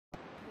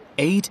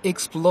8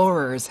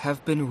 explorers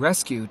have been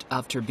rescued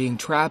after being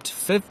trapped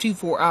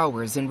 54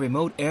 hours in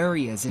remote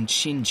areas in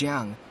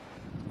Xinjiang.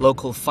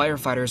 Local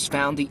firefighters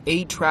found the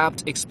 8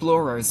 trapped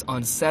explorers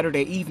on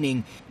Saturday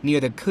evening near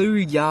the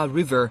Keriya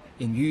River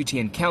in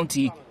Yutian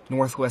County,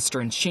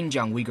 northwestern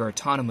Xinjiang Uygur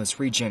Autonomous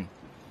Region.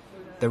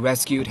 The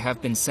rescued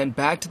have been sent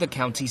back to the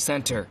county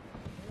center.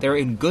 They're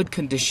in good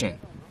condition.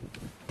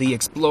 The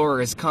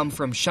explorers come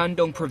from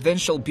Shandong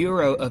Provincial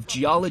Bureau of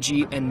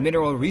Geology and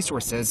Mineral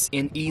Resources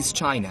in East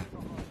China.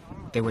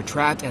 They were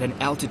trapped at an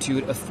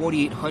altitude of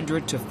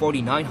 4,800 to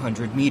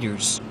 4,900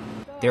 meters.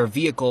 Their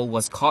vehicle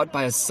was caught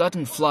by a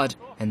sudden flood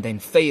and then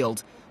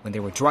failed when they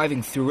were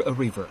driving through a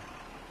river.